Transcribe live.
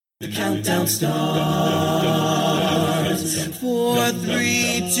The countdown starts. 4,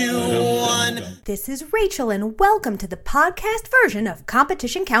 3, 2, 1. This is Rachel, and welcome to the podcast version of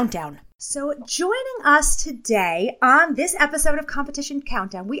Competition Countdown. So joining us today on this episode of Competition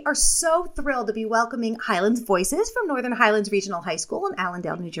Countdown, we are so thrilled to be welcoming Highlands Voices from Northern Highlands Regional High School in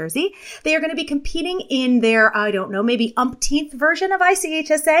Allendale, New Jersey. They are going to be competing in their, maybe umpteenth version of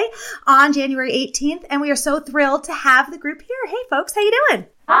ICHSA on January 18th, and we are so thrilled to have the group here. Hey folks, how you doing?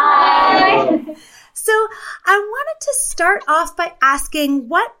 Hi! So I wanted to start off by asking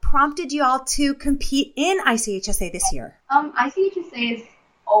what prompted you all to compete in ICHSA this year? ICHSA has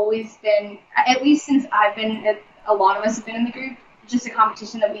always been, at least since I've been, a lot of us have been in the group, just a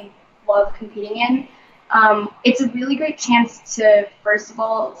competition that we love competing in. It's a really great chance to, first of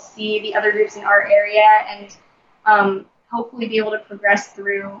all, see the other groups in our area and hopefully be able to progress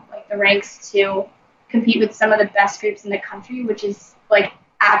through the ranks to compete with some of the best groups in the country, which is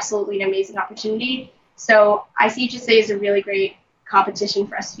absolutely an amazing opportunity. So ICHSA is a really great competition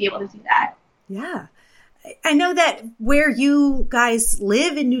for us to be able to do that. Yeah. I know that where you guys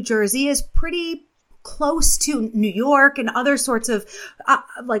live in New Jersey is pretty close to New York and other sorts of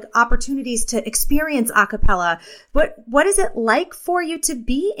opportunities to experience a cappella. What is it like for you to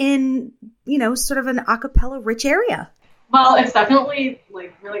be in, sort of an a cappella rich area? Well, it's definitely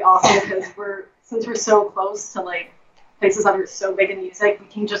really awesome because since we're so close to places that are so big in music, we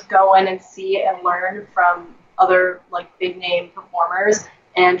can just go in and see and learn from other big name performers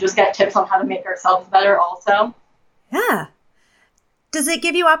and just get tips on how to make ourselves better also. Yeah. Does it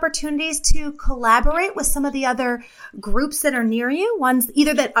give you opportunities to collaborate with some of the other groups that are near you, ones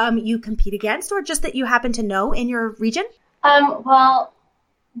either that you compete against or just that you happen to know in your region? Well,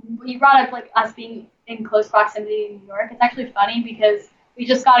 you brought up us being in close proximity in New York. It's actually funny because we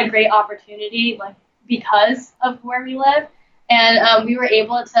just got a great opportunity because of where we live, and we were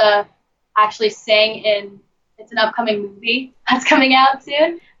able to actually sing in, it's an upcoming movie that's coming out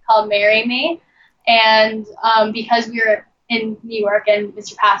soon called Marry Me, and because we were in New York and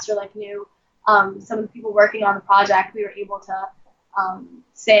Mr. Pastor knew some of the people working on the project, we were able to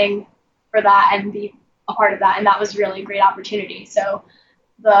sing for that and be a part of that, and that was really a great opportunity. So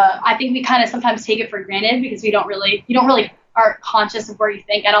I think we kind of sometimes take it for granted because you don't really are conscious of where you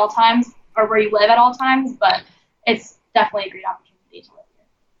think at all times or where you live at all times, but it's definitely a great opportunity to live here.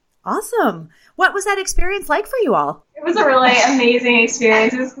 Awesome. What was that experience like for you all? It was a really amazing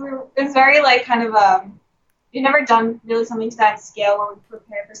experience. It was very we've never done really something to that scale where we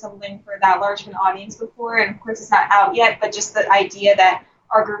prepared for something for that large of an audience before, and of course it's not out yet, but just the idea that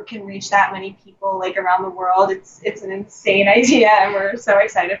our group can reach that many people around the world, it's an insane idea, and we're so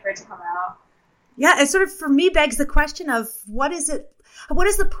excited for it to come out. Yeah, it sort of, for me, begs the question of what is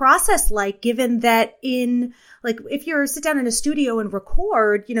the process like, given that if you sit down in a studio and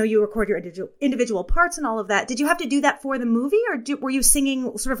record, you record your individual parts and all of that. Did you have to do that for the movie, or were you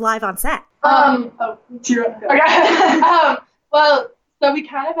singing sort of live on set? Okay. Well, so we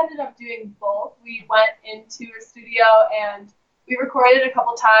kind of ended up doing both. We went into a studio and we recorded a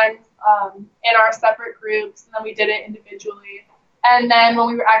couple times in our separate groups, and then we did it individually. And then when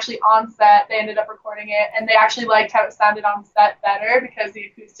we were actually on set, they ended up recording it, and they actually liked how it sounded on set better because the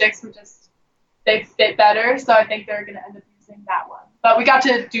acoustics were they fit better. So I think they're going to end up using that one. But we got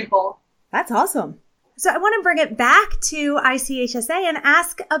to do both. That's awesome. So I want to bring it back to ICHSA and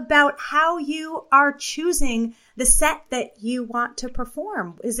ask about how you are choosing the set that you want to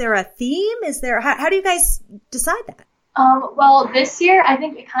perform. Is there a theme? How do you guys decide that? Well, this year, I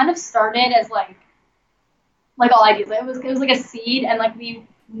think it kind of started as all ideas. It was like a seed, and we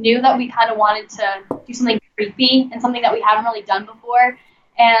knew that we kind of wanted to do something creepy and something that we haven't really done before.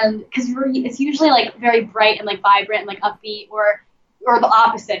 And because it's usually very bright and vibrant and upbeat, or the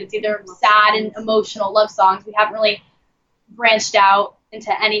opposite. It's either sad and emotional love songs. We haven't really branched out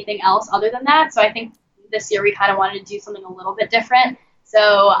into anything else other than that. So I think this year we kind of wanted to do something a little bit different.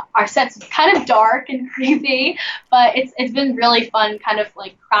 So our set's kind of dark and creepy, but it's been really fun kind of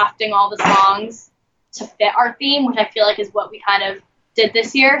crafting all the songs to fit our theme, which I feel is what we kind of did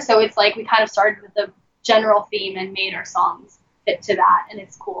this year. So it's we kind of started with the general theme and made our songs fit to that, and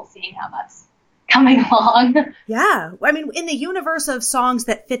it's cool seeing how that's coming along. Yeah. I mean, in the universe of songs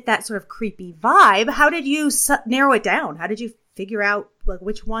that fit that sort of creepy vibe, how did you narrow it down? How did you figure out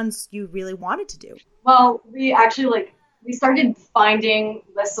which ones you really wanted to do? Well, we actually we started finding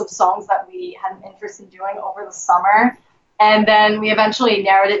lists of songs that we had an interest in doing over the summer. And then we eventually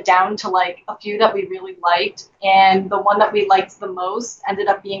narrowed it down to a few that we really liked. And the one that we liked the most ended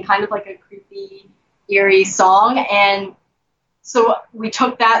up being kind of a creepy, eerie song. And so we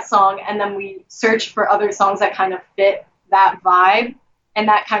took that song and then we searched for other songs that kind of fit that vibe. and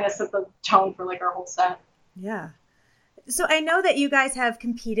that kind of set the tone for like our whole set. Yeah. So I know that you guys have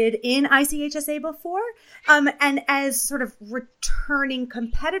competed in ICHSA before, and as sort of returning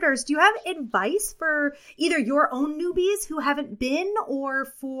competitors, do you have advice for either your own newbies who haven't been, or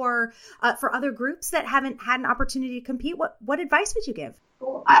for other groups that haven't had an opportunity to compete? What advice would you give?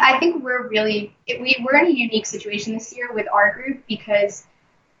 Well, I think we're in a unique situation this year with our group, because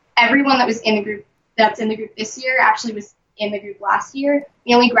everyone that was in the group this year actually was in the group last year.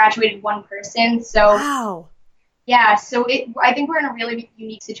 We only graduated one person, so wow. Yeah, so I think we're in a really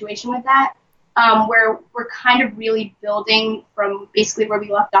unique situation with that, where we're kind of really building from basically where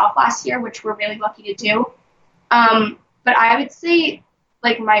we left off last year, which we're really lucky to do. But I would say,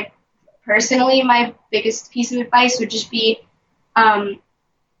 like, my biggest piece of advice would just be, ICHSA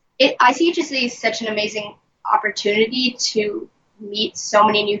is such an amazing opportunity to meet so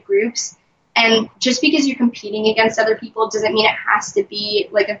many new groups, and just because you're competing against other people doesn't mean it has to be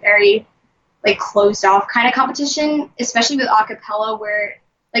like a very like closed off kind of competition, especially with a cappella, where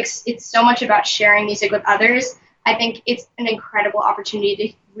like it's so much about sharing music with others. I think it's an incredible opportunity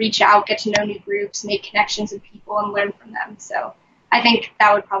to reach out, get to know new groups, make connections with people, and learn from them. So I think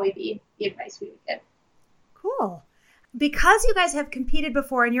that would probably be the advice we would give. Cool. Because you guys have competed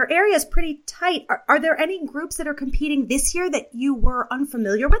before and your area is pretty tight, are there any groups that are competing this year that you were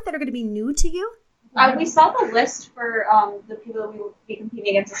unfamiliar with that are going to be new to you? We saw the list for the people that we will be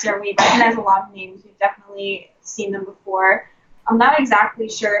competing against this year. We recognize a lot of names. We've definitely seen them before. I'm not exactly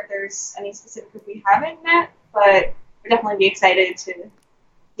sure if there's any specific group we haven't met, but we'll definitely be excited to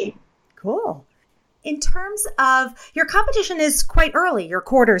see. Cool. In terms of your competition is quite early. Your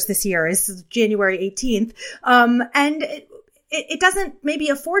quarters this year is January 18th. And it doesn't maybe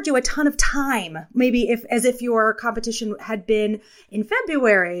afford you a ton of time, maybe if your competition had been in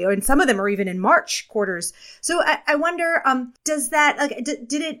February, or in some of them are even in March quarters. So I wonder, does that,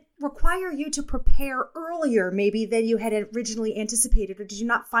 did it require you to prepare earlier maybe than you had originally anticipated, or did you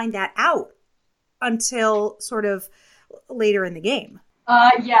not find that out until sort of later in the game?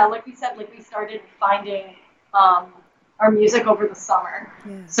 Yeah, like we said, we started finding our music over the summer.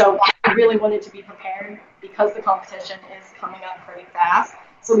 Yeah. So I really wanted to be prepared because the competition is coming up pretty fast.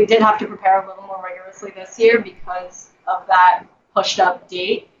 So we did have to prepare a little more rigorously this year because of that pushed up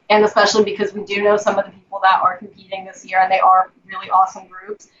date. And especially because we do know some of the people that are competing this year, and they are really awesome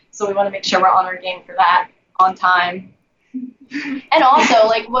groups. So we want to make sure we're on our game for that on time. And also,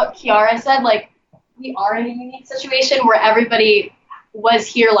 like what Kiara said, we are in a unique situation where everybody was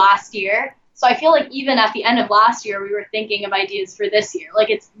here last year. So I feel like even at the end of last year, we were thinking of ideas for this year.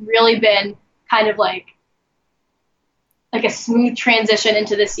 It's really been kind of like a smooth transition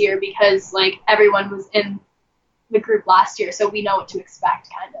into this year because everyone was in the group last year. So we know what to expect,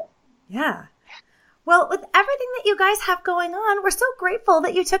 kind of. Yeah. Well, with everything that you guys have going on, we're so grateful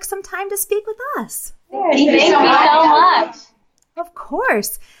that you took some time to speak with us. Thank you so much. Of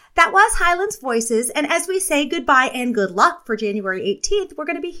course. That was Highlands Voices, and as we say goodbye and good luck for January 18th, we're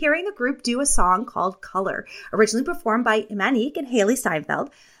going to be hearing the group do a song called Color, originally performed by Imanique and Haley Steinfeld.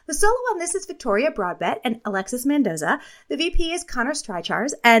 The solo on this is Victoria Broadbent and Alexis Mendoza. The VP is Connor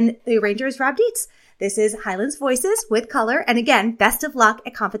Streichars, and the arranger is Rob Dietz. This is Highlands Voices with Color, and again, best of luck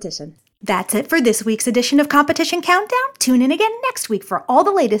at competition. That's it for this week's edition of Competition Countdown. Tune in again next week for all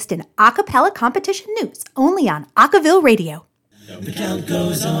the latest in a cappella competition news, only on Acaville Radio. The count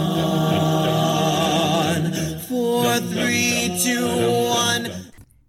goes on. 4, 3, 2, 1.